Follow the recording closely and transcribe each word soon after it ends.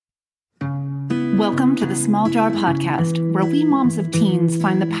Welcome to the Small Jar Podcast, where we moms of teens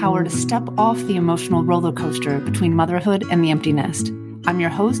find the power to step off the emotional roller coaster between motherhood and the empty nest. I'm your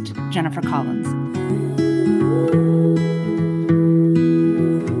host, Jennifer Collins.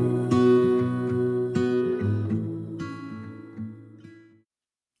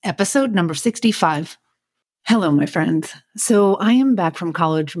 Episode number 65. Hello, my friends. So I am back from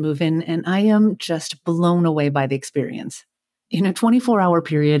college move-in, and I am just blown away by the experience. In a 24-hour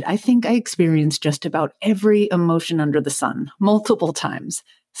period, I think I experienced just about every emotion under the sun, multiple times,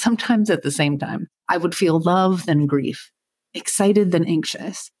 sometimes at the same time. I would feel love, then grief, excited, then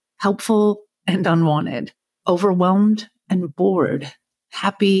anxious, helpful and unwanted, overwhelmed and bored,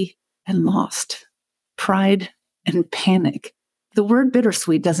 happy and lost, pride and panic. The word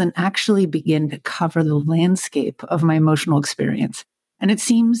bittersweet doesn't actually begin to cover the landscape of my emotional experience, and it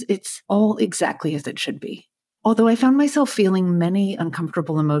seems it's all exactly as it should be. Although I found myself feeling many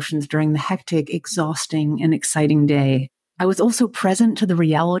uncomfortable emotions during the hectic, exhausting, and exciting day, I was also present to the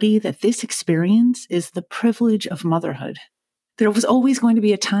reality that this experience is the privilege of motherhood. There was always going to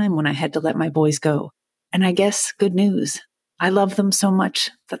be a time when I had to let my boys go. And I guess, good news, I love them so much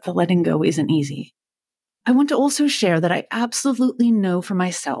that the letting go isn't easy. I want to also share that I absolutely know for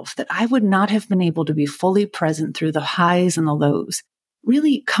myself that I would not have been able to be fully present through the highs and the lows,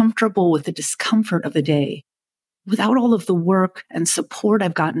 really comfortable with the discomfort of the day, without all of the work and support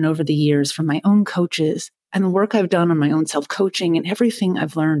I've gotten over the years from my own coaches and the work I've done on my own self-coaching and everything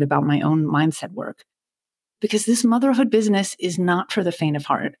I've learned about my own mindset work. Because this motherhood business is not for the faint of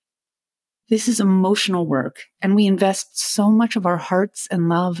heart. This is emotional work, and we invest so much of our hearts and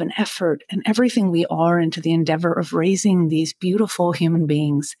love and effort and everything we are into the endeavor of raising these beautiful human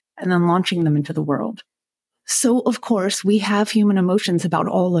beings and then launching them into the world. So, of course, we have human emotions about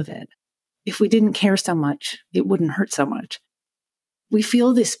all of it. If we didn't care so much, it wouldn't hurt so much. We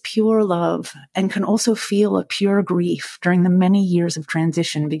feel this pure love and can also feel a pure grief during the many years of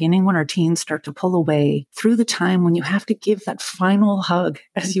transition, beginning when our teens start to pull away, through the time when you have to give that final hug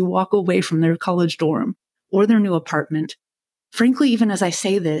as you walk away from their college dorm or their new apartment. Frankly, even as I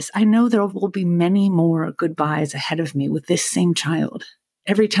say this, I know there will be many more goodbyes ahead of me with this same child.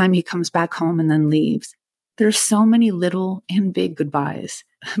 Every time he comes back home and then leaves, there are so many little and big goodbyes.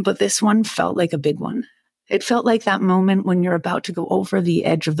 But this one felt like a big one. It felt like that moment when you're about to go over the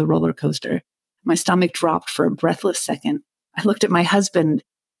edge of the roller coaster. My stomach dropped for a breathless second. I looked at my husband,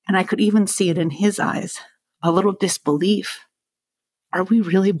 and I could even see it in his eyes. A little disbelief. Are we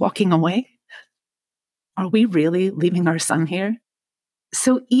really walking away? Are we really leaving our son here?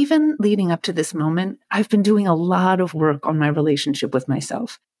 So even leading up to this moment, I've been doing a lot of work on my relationship with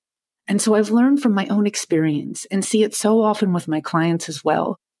myself. And so I've learned from my own experience and see it so often with my clients as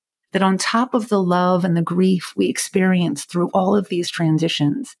well, that on top of the love and the grief we experience through all of these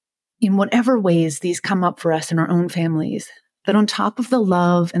transitions, in whatever ways these come up for us in our own families, that on top of the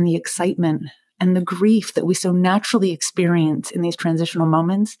love and the excitement and the grief that we so naturally experience in these transitional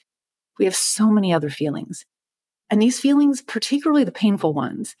moments, we have so many other feelings. And these feelings, particularly the painful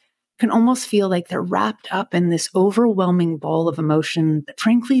ones, can almost feel like they're wrapped up in this overwhelming ball of emotion that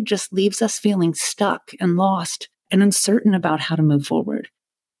frankly just leaves us feeling stuck and lost and uncertain about how to move forward.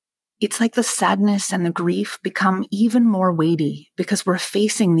 It's like the sadness and the grief become even more weighty because we're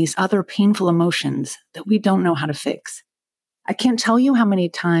facing these other painful emotions that we don't know how to fix. I can't tell you how many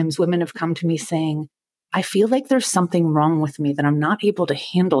times women have come to me saying, I feel like there's something wrong with me, that I'm not able to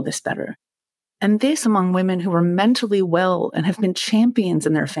handle this better. And this among women who are mentally well and have been champions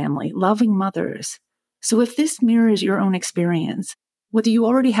in their family, loving mothers. So if this mirrors your own experience, whether you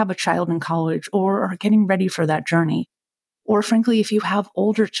already have a child in college or are getting ready for that journey, or frankly, if you have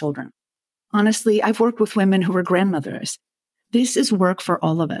older children. Honestly, I've worked with women who are grandmothers. This is work for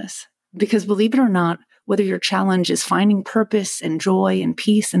all of us. Because believe it or not, whether your challenge is finding purpose and joy and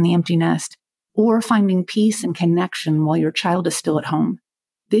peace in the empty nest, or finding peace and connection while your child is still at home,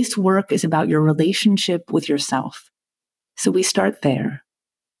 this work is about your relationship with yourself. So we start there.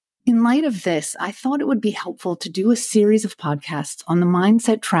 In light of this, I thought it would be helpful to do a series of podcasts on the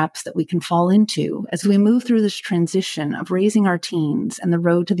mindset traps that we can fall into as we move through this transition of raising our teens and the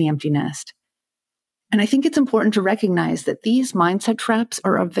road to the empty nest. And I think it's important to recognize that these mindset traps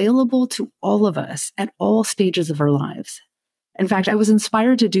are available to all of us at all stages of our lives. In fact, I was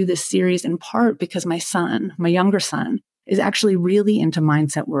inspired to do this series in part because my son, my younger son, is actually really into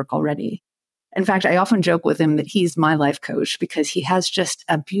mindset work already. In fact, I often joke with him that he's my life coach because he has just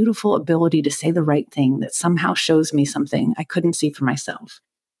a beautiful ability to say the right thing that somehow shows me something I couldn't see for myself.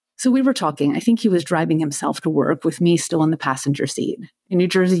 So we were talking. I think he was driving himself to work with me still in the passenger seat. In New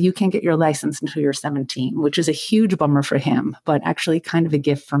Jersey, you can't get your license until you're 17, which is a huge bummer for him, but actually kind of a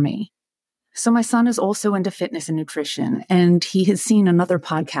gift for me. So my son is also into fitness and nutrition, and he has seen another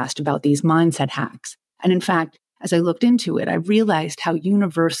podcast about these mindset hacks. And in fact, as I looked into it, I realized how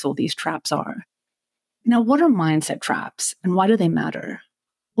universal these traps are. Now, what are mindset traps and why do they matter?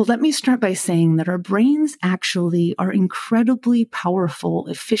 Well, let me start by saying that our brains actually are incredibly powerful,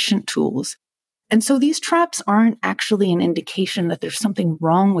 efficient tools. And so these traps aren't actually an indication that there's something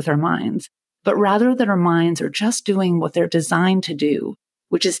wrong with our minds, but rather that our minds are just doing what they're designed to do,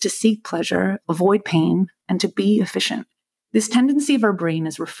 which is to seek pleasure, avoid pain, and to be efficient. This tendency of our brain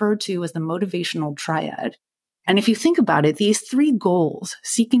is referred to as the motivational triad. And if you think about it, these three goals,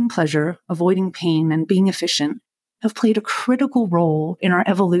 seeking pleasure, avoiding pain, and being efficient, have played a critical role in our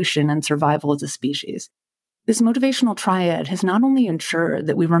evolution and survival as a species. This motivational triad has not only ensured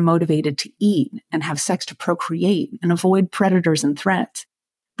that we were motivated to eat and have sex to procreate and avoid predators and threats,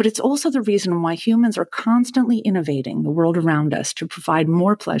 but it's also the reason why humans are constantly innovating the world around us to provide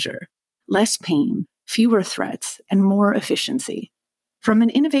more pleasure, less pain, fewer threats, and more efficiency. From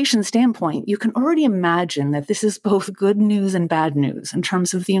an innovation standpoint, you can already imagine that this is both good news and bad news in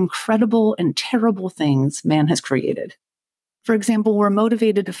terms of the incredible and terrible things man has created. For example, we're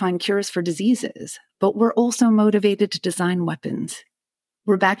motivated to find cures for diseases, but we're also motivated to design weapons.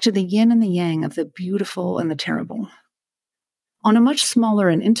 We're back to the yin and the yang of the beautiful and the terrible. On a much smaller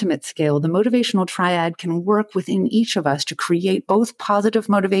and intimate scale, the motivational triad can work within each of us to create both positive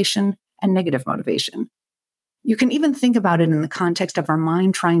motivation and negative motivation. You can even think about it in the context of our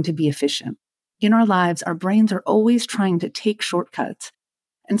mind trying to be efficient. In our lives, our brains are always trying to take shortcuts,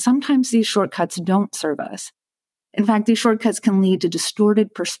 and sometimes these shortcuts don't serve us. In fact, these shortcuts can lead to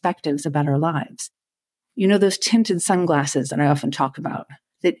distorted perspectives about our lives. You know those tinted sunglasses that I often talk about,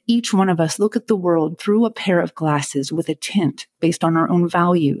 that each one of us look at the world through a pair of glasses with a tint based on our own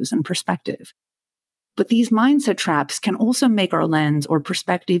values and perspective. But these mindset traps can also make our lens or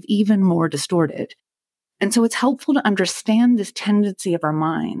perspective even more distorted. And so it's helpful to understand this tendency of our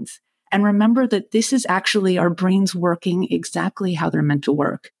minds and remember that this is actually our brains working exactly how they're meant to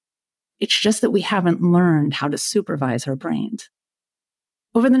work. It's just that we haven't learned how to supervise our brains.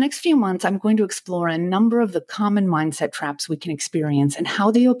 Over the next few months, I'm going to explore a number of the common mindset traps we can experience and how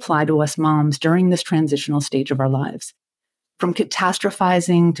they apply to us moms during this transitional stage of our lives. From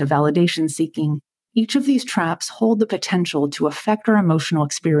catastrophizing to validation seeking, each of these traps hold the potential to affect our emotional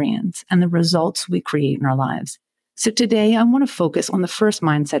experience and the results we create in our lives. So today, I want to focus on the first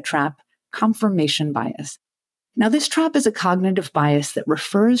mindset trap, confirmation bias. Now, this trap is a cognitive bias that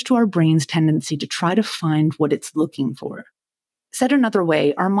refers to our brain's tendency to try to find what it's looking for. Said another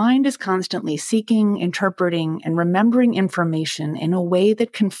way, our mind is constantly seeking, interpreting, and remembering information in a way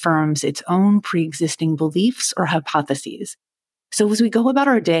that confirms its own pre-existing beliefs or hypotheses. So as we go about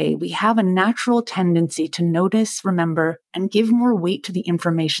our day, we have a natural tendency to notice, remember, and give more weight to the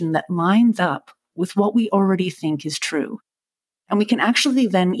information that lines up with what we already think is true. And we can actually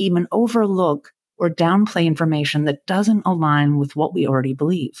then even overlook or downplay information that doesn't align with what we already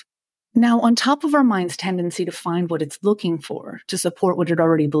believe. Now, on top of our mind's tendency to find what it's looking for to support what it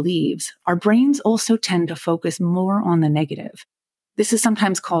already believes, our brains also tend to focus more on the negative. This is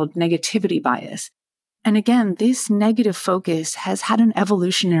sometimes called negativity bias. And again, this negative focus has had an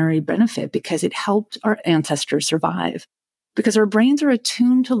evolutionary benefit because it helped our ancestors survive. Because our brains are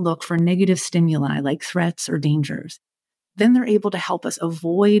attuned to look for negative stimuli like threats or dangers. Then they're able to help us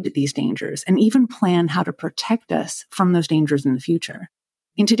avoid these dangers and even plan how to protect us from those dangers in the future.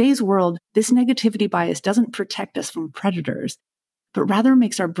 In today's world, this negativity bias doesn't protect us from predators, but rather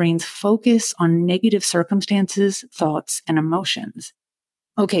makes our brains focus on negative circumstances, thoughts, and emotions.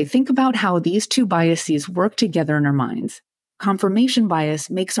 Okay, think about how these two biases work together in our minds. Confirmation bias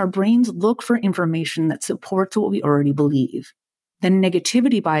makes our brains look for information that supports what we already believe. Then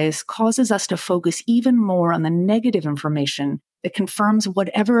negativity bias causes us to focus even more on the negative information that confirms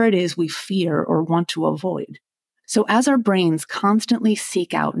whatever it is we fear or want to avoid. So as our brains constantly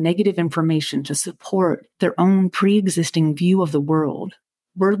seek out negative information to support their own pre-existing view of the world,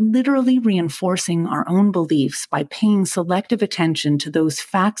 we're literally reinforcing our own beliefs by paying selective attention to those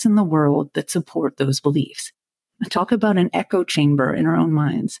facts in the world that support those beliefs. Talk about an echo chamber in our own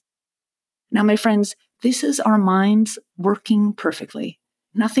minds. Now, my friends, this is our minds working perfectly.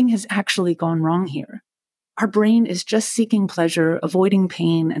 Nothing has actually gone wrong here. Our brain is just seeking pleasure, avoiding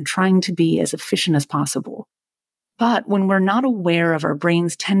pain, and trying to be as efficient as possible. But when we're not aware of our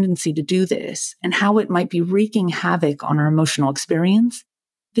brain's tendency to do this and how it might be wreaking havoc on our emotional experience,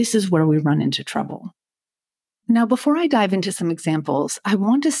 this is where we run into trouble. Now, before I dive into some examples, I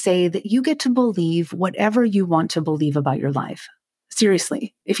want to say that you get to believe whatever you want to believe about your life.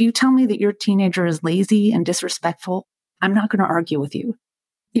 Seriously, if you tell me that your teenager is lazy and disrespectful, I'm not going to argue with you.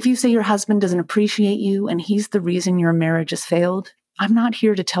 If you say your husband doesn't appreciate you and he's the reason your marriage has failed, I'm not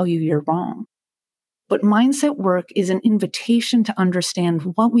here to tell you you're wrong. But mindset work is an invitation to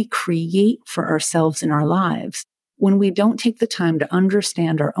understand what we create for ourselves in our lives when we don't take the time to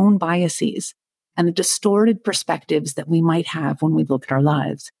understand our own biases and the distorted perspectives that we might have when we look at our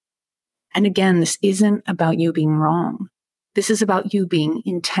lives. And again, this isn't about you being wrong. This is about you being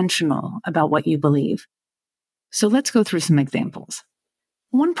intentional about what you believe. So let's go through some examples.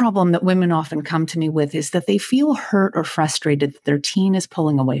 One problem that women often come to me with is that they feel hurt or frustrated that their teen is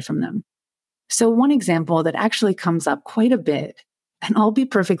pulling away from them. So one example that actually comes up quite a bit, and I'll be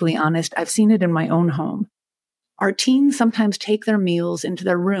perfectly honest, I've seen it in my own home. Our teens sometimes take their meals into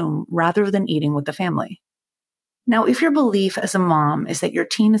their room rather than eating with the family. Now, if your belief as a mom is that your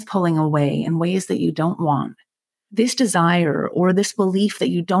teen is pulling away in ways that you don't want, this desire or this belief that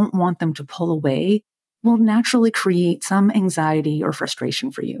you don't want them to pull away will naturally create some anxiety or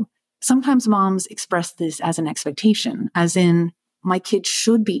frustration for you. Sometimes moms express this as an expectation, as in, my kids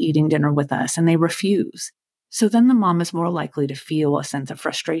should be eating dinner with us and they refuse. So then the mom is more likely to feel a sense of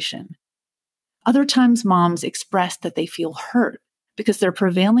frustration. Other times moms express that they feel hurt because their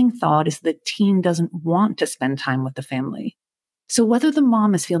prevailing thought is the teen doesn't want to spend time with the family. So whether the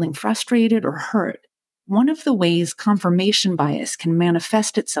mom is feeling frustrated or hurt, one of the ways confirmation bias can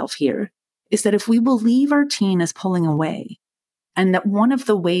manifest itself here is that if we believe our teen is pulling away, and that one of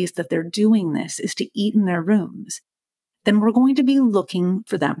the ways that they're doing this is to eat in their rooms, then we're going to be looking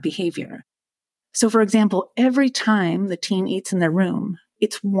for that behavior. So for example, every time the teen eats in their room,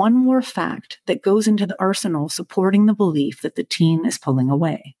 it's one more fact that goes into the arsenal supporting the belief that the teen is pulling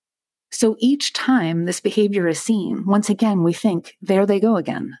away. So each time this behavior is seen, once again, we think, there they go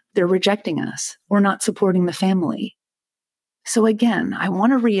again. They're rejecting us or not supporting the family. So again, I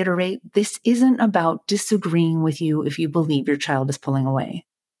want to reiterate, this isn't about disagreeing with you if you believe your child is pulling away.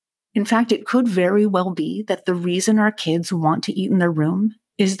 In fact, it could very well be that the reason our kids want to eat in their room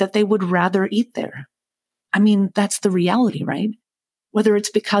is that they would rather eat there. I mean, that's the reality, right? Whether it's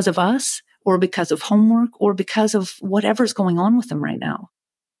because of us or because of homework or because of whatever's going on with them right now.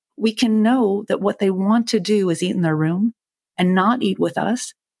 We can know that what they want to do is eat in their room and not eat with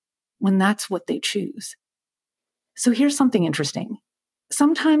us when that's what they choose. So here's something interesting.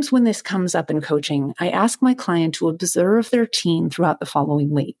 Sometimes when this comes up in coaching, I ask my client to observe their teen throughout the following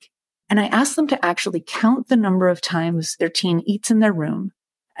week. And I ask them to actually count the number of times their teen eats in their room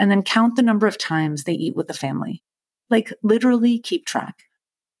and then count the number of times they eat with the family. Like literally keep track.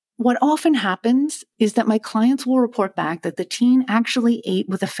 What often happens is that my clients will report back that the teen actually ate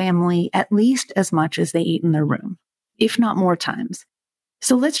with the family at least as much as they ate in their room, if not more times.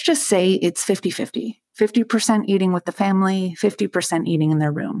 So let's just say it's 50-50, 50% eating with the family, 50% eating in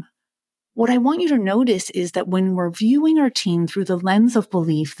their room. What I want you to notice is that when we're viewing our teen through the lens of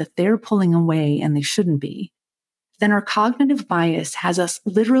belief that they're pulling away and they shouldn't be, then our cognitive bias has us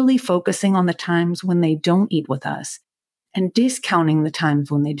literally focusing on the times when they don't eat with us and discounting the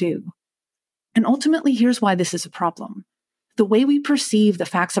times when they do. And ultimately, here's why this is a problem. The way we perceive the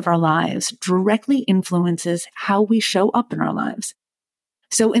facts of our lives directly influences how we show up in our lives.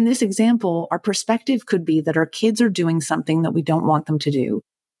 So in this example, our perspective could be that our kids are doing something that we don't want them to do.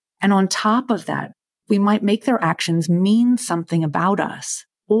 And on top of that, we might make their actions mean something about us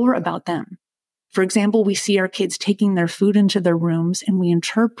or about them. For example, we see our kids taking their food into their rooms and we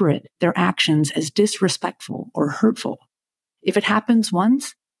interpret their actions as disrespectful or hurtful. If it happens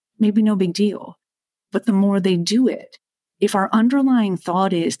once, maybe no big deal. But the more they do it, if our underlying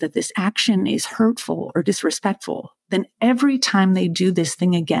thought is that this action is hurtful or disrespectful, then every time they do this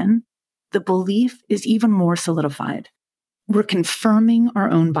thing again, the belief is even more solidified. We're confirming our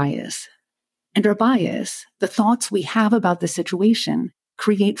own bias. And our bias, the thoughts we have about the situation,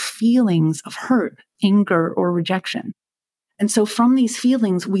 create feelings of hurt, anger, or rejection. And so from these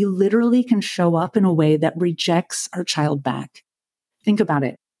feelings, we literally can show up in a way that rejects our child back. Think about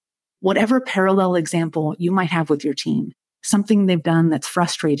it. Whatever parallel example you might have with your teen, something they've done that's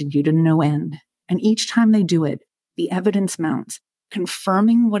frustrated you to no end, and each time they do it, the evidence mounts,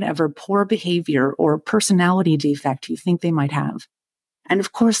 confirming whatever poor behavior or personality defect you think they might have. And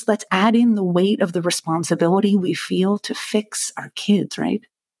of course, let's add in the weight of the responsibility we feel to fix our kids, right?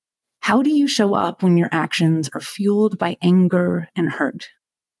 How do you show up when your actions are fueled by anger and hurt?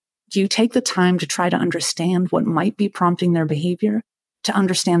 Do you take the time to try to understand what might be prompting their behavior, to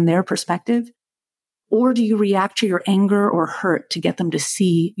understand their perspective? Or do you react to your anger or hurt to get them to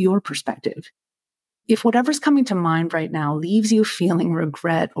see your perspective? If whatever's coming to mind right now leaves you feeling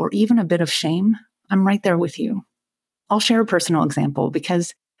regret or even a bit of shame, I'm right there with you. I'll share a personal example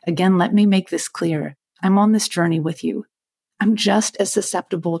because, again, let me make this clear. I'm on this journey with you. I'm just as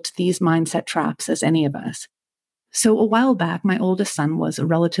susceptible to these mindset traps as any of us. So a while back, my oldest son was a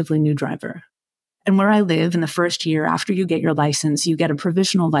relatively new driver. And where I live, in the first year after you get your license, you get a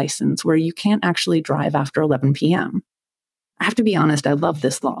provisional license where you can't actually drive after 11 p.m. I have to be honest, I love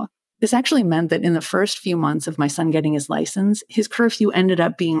this law. This actually meant that in the first few months of my son getting his license, his curfew ended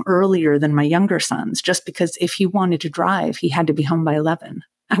up being earlier than my younger son's, just because if he wanted to drive, he had to be home by 11.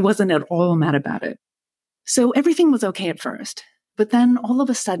 I wasn't at all mad about it. So everything was okay at first. But then all of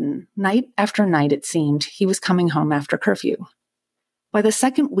a sudden, night after night, it seemed, he was coming home after curfew. By the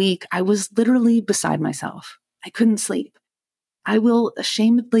second week, I was literally beside myself. I couldn't sleep. I will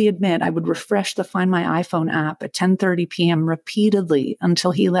ashamedly admit I would refresh the Find My iPhone app at 10:30 p.m. repeatedly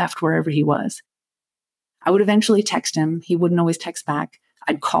until he left wherever he was. I would eventually text him. He wouldn't always text back.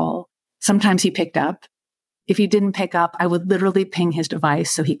 I'd call. Sometimes he picked up. If he didn't pick up, I would literally ping his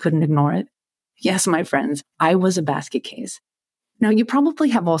device so he couldn't ignore it. Yes, my friends, I was a basket case. Now, you probably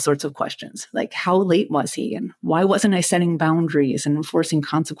have all sorts of questions, like how late was he? And why wasn't I setting boundaries and enforcing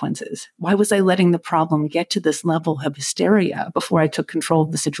consequences? Why was I letting the problem get to this level of hysteria before I took control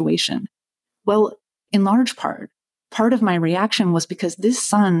of the situation? Well, in large part of my reaction was because this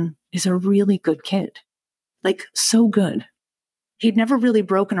son is a really good kid. Like, so good. He'd never really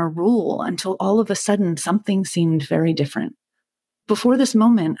broken a rule until all of a sudden something seemed very different. Before this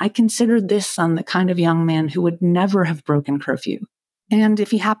moment, I considered this son the kind of young man who would never have broken curfew. And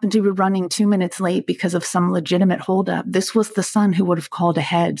if he happened to be running 2 minutes late because of some legitimate holdup, this was the son who would have called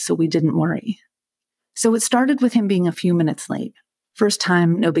ahead so we didn't worry. So it started with him being a few minutes late. First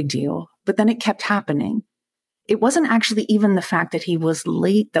time, no big deal. But then it kept happening. It wasn't actually even the fact that he was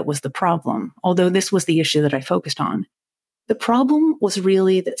late that was the problem, although this was the issue that I focused on. The problem was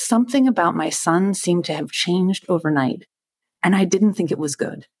really that something about my son seemed to have changed overnight. And I didn't think it was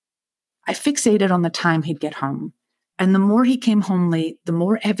good. I fixated on the time he'd get home. And the more he came home late, the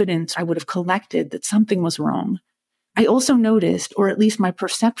more evidence I would have collected that something was wrong. I also noticed, or at least my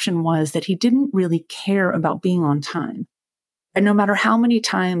perception was, that he didn't really care about being on time. And no matter how many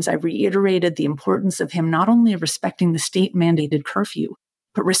times I reiterated the importance of him not only respecting the state-mandated curfew,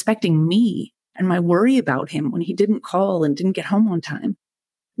 but respecting me and my worry about him when he didn't call and didn't get home on time.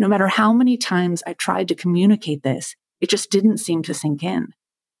 No matter how many times I tried to communicate this, it just didn't seem to sink in.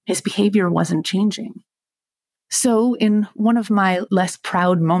 His behavior wasn't changing. So in one of my less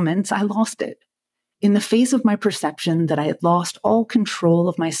proud moments, I lost it. In the face of my perception that I had lost all control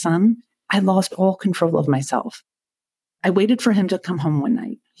of my son, I lost all control of myself. I waited for him to come home one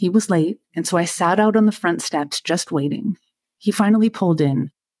night. He was late, and so I sat out on the front steps just waiting. He finally pulled in.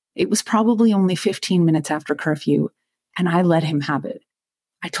 It was probably only 15 minutes after curfew, and I let him have it.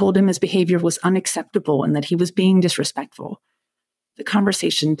 I told him his behavior was unacceptable and that he was being disrespectful. The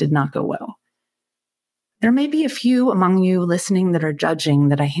conversation did not go well. There may be a few among you listening that are judging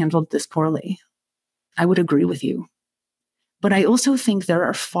that I handled this poorly. I would agree with you. But I also think there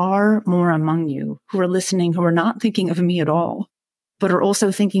are far more among you who are listening who are not thinking of me at all, but are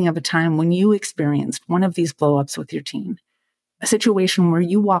also thinking of a time when you experienced one of these blow-ups with your teen, a situation where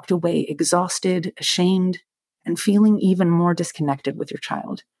you walked away exhausted, ashamed, and feeling even more disconnected with your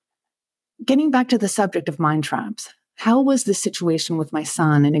child. Getting back to the subject of mind traps, how was this situation with my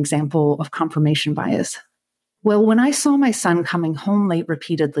son an example of confirmation bias? Well, when I saw my son coming home late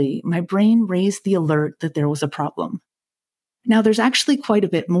repeatedly, my brain raised the alert that there was a problem. Now, there's actually quite a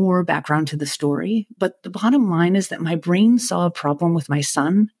bit more background to the story, but the bottom line is that my brain saw a problem with my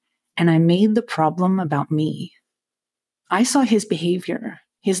son, and I made the problem about me. I saw his behavior,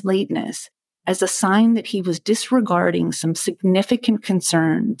 his lateness, as a sign that he was disregarding some significant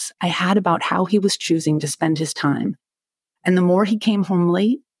concerns I had about how he was choosing to spend his time. And the more he came home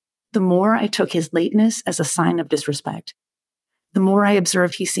late, the more I took his lateness as a sign of disrespect. The more I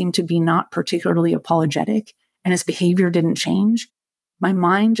observed he seemed to be not particularly apologetic and his behavior didn't change, my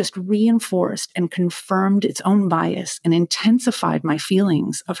mind just reinforced and confirmed its own bias and intensified my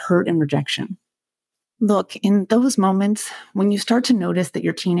feelings of hurt and rejection. Look, in those moments, when you start to notice that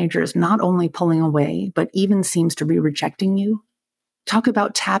your teenager is not only pulling away, but even seems to be rejecting you, talk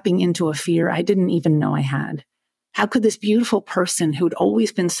about tapping into a fear I didn't even know I had. How could this beautiful person who'd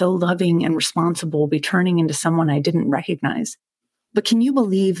always been so loving and responsible be turning into someone I didn't recognize? But can you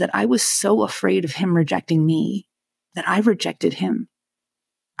believe that I was so afraid of him rejecting me that I rejected him?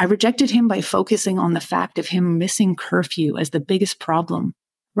 I rejected him by focusing on the fact of him missing curfew as the biggest problem,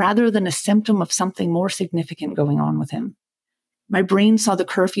 rather than a symptom of something more significant going on with him. My brain saw the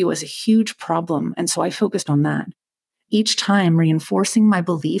curfew as a huge problem, and so I focused on that, each time reinforcing my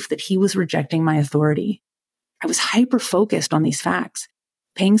belief that he was rejecting my authority. I was hyper-focused on these facts,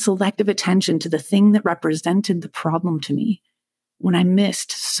 paying selective attention to the thing that represented the problem to me. when I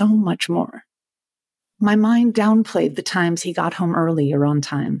missed so much more. My mind downplayed the times he got home early or on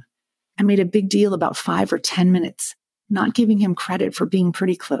time. I made a big deal about 5 or 10 minutes, not giving him credit for being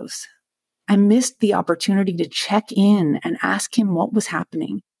pretty close. I missed the opportunity to check in and ask him what was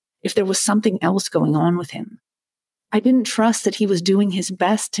happening, if there was something else going on with him. I didn't trust that he was doing his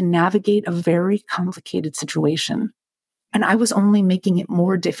best to navigate a very complicated situation, and I was only making it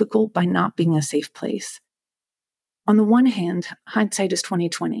more difficult by not being a safe place. On the one hand, hindsight is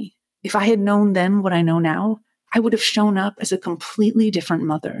 20/20. If I had known then what I know now, I would have shown up as a completely different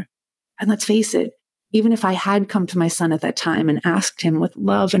mother. And let's face it, even if I had come to my son at that time and asked him with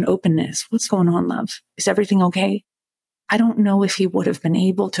love and openness, "What's going on, love? Is everything okay?" I don't know if he would have been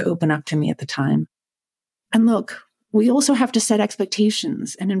able to open up to me at the time. And look, we also have to set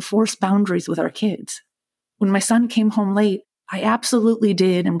expectations and enforce boundaries with our kids. When my son came home late, I absolutely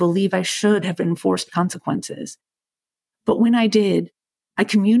did and believe I should have enforced consequences. But when I did, I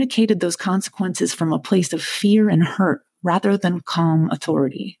communicated those consequences from a place of fear and hurt rather than calm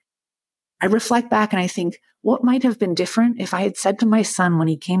authority. I reflect back and I think, what might have been different if I had said to my son when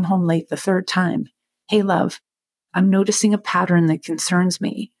he came home late the third time, "Hey, love, I'm noticing a pattern that concerns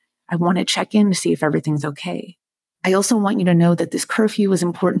me. I want to check in to see if everything's okay. I also want you to know that this curfew is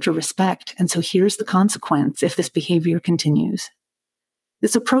important to respect, and so here's the consequence if this behavior continues."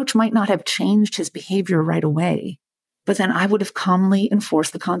 This approach might not have changed his behavior right away, but then I would have calmly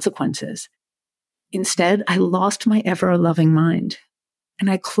enforced the consequences. Instead, I lost my ever-loving mind, and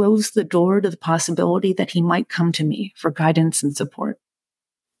I closed the door to the possibility that he might come to me for guidance and support.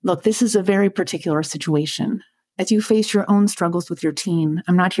 Look, this is a very particular situation. As you face your own struggles with your teen,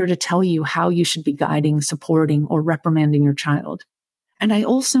 I'm not here to tell you how you should be guiding, supporting, or reprimanding your child. And I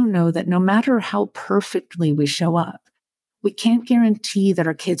also know that no matter how perfectly we show up, we can't guarantee that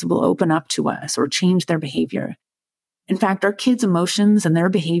our kids will open up to us or change their behavior. In fact, our kids' emotions and their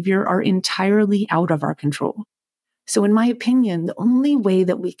behavior are entirely out of our control. So in my opinion, the only way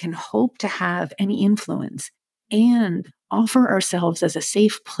that we can hope to have any influence and offer ourselves as a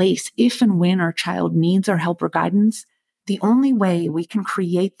safe place if and when our child needs our help or guidance, the only way we can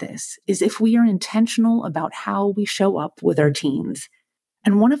create this is if we are intentional about how we show up with our teens.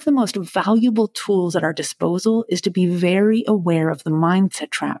 And one of the most valuable tools at our disposal is to be very aware of the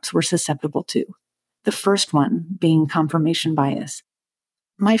mindset traps we're susceptible to. The first one being confirmation bias.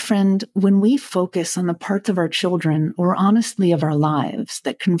 My friend, when we focus on the parts of our children, or honestly of our lives,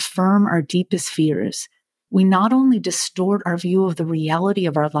 that confirm our deepest fears, we not only distort our view of the reality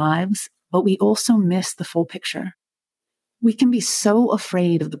of our lives, but we also miss the full picture. We can be so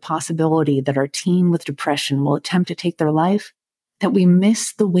afraid of the possibility that our teen with depression will attempt to take their life that we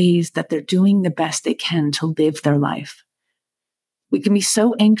miss the ways that they're doing the best they can to live their life. We can be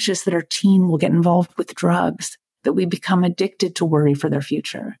so anxious that our teen will get involved with drugs that we become addicted to worry for their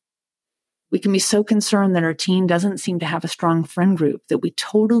future. We can be so concerned that our teen doesn't seem to have a strong friend group that we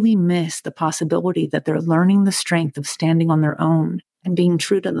totally miss the possibility that they're learning the strength of standing on their own and being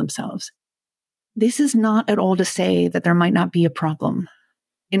true to themselves. This is not at all to say that there might not be a problem.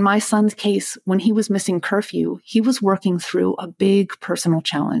 In my son's case, when he was missing curfew, he was working through a big personal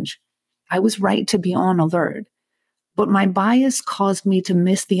challenge. I was right to be on alert, but my bias caused me to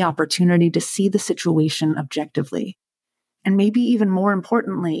miss the opportunity to see the situation objectively. And maybe even more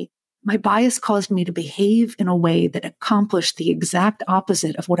importantly, my bias caused me to behave in a way that accomplished the exact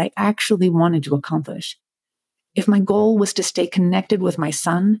opposite of what I actually wanted to accomplish. If my goal was to stay connected with my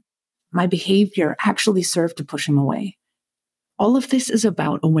son, my behavior actually served to push him away. All of this is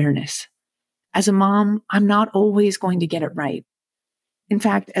about awareness. As a mom, I'm not always going to get it right. In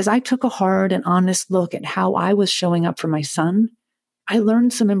fact, as I took a hard and honest look at how I was showing up for my son, I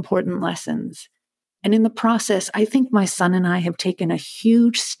learned some important lessons. And in the process, I think my son and I have taken a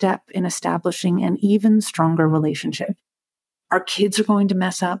huge step in establishing an even stronger relationship. Our kids are going to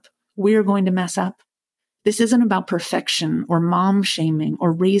mess up. We're going to mess up. This isn't about perfection or mom shaming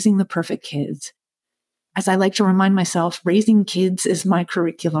or raising the perfect kids. As I like to remind myself, raising kids is my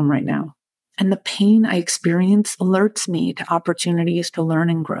curriculum right now. And the pain I experience alerts me to opportunities to learn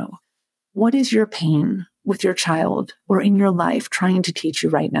and grow. What is your pain with your child or in your life trying to teach you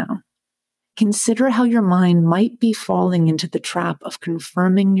right now? Consider how your mind might be falling into the trap of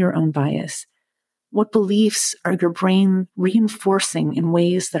confirming your own bias. What beliefs are your brain reinforcing in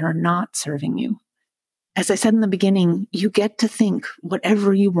ways that are not serving you? As I said in the beginning, you get to think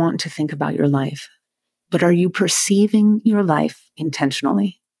whatever you want to think about your life. But are you perceiving your life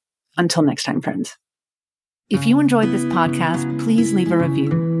intentionally? Until next time, friends. If you enjoyed this podcast, please leave a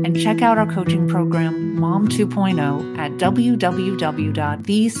review and check out our coaching program, Mom 2.0, at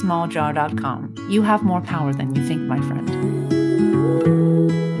www.thesmalljar.com. You have more power than you think, my friend.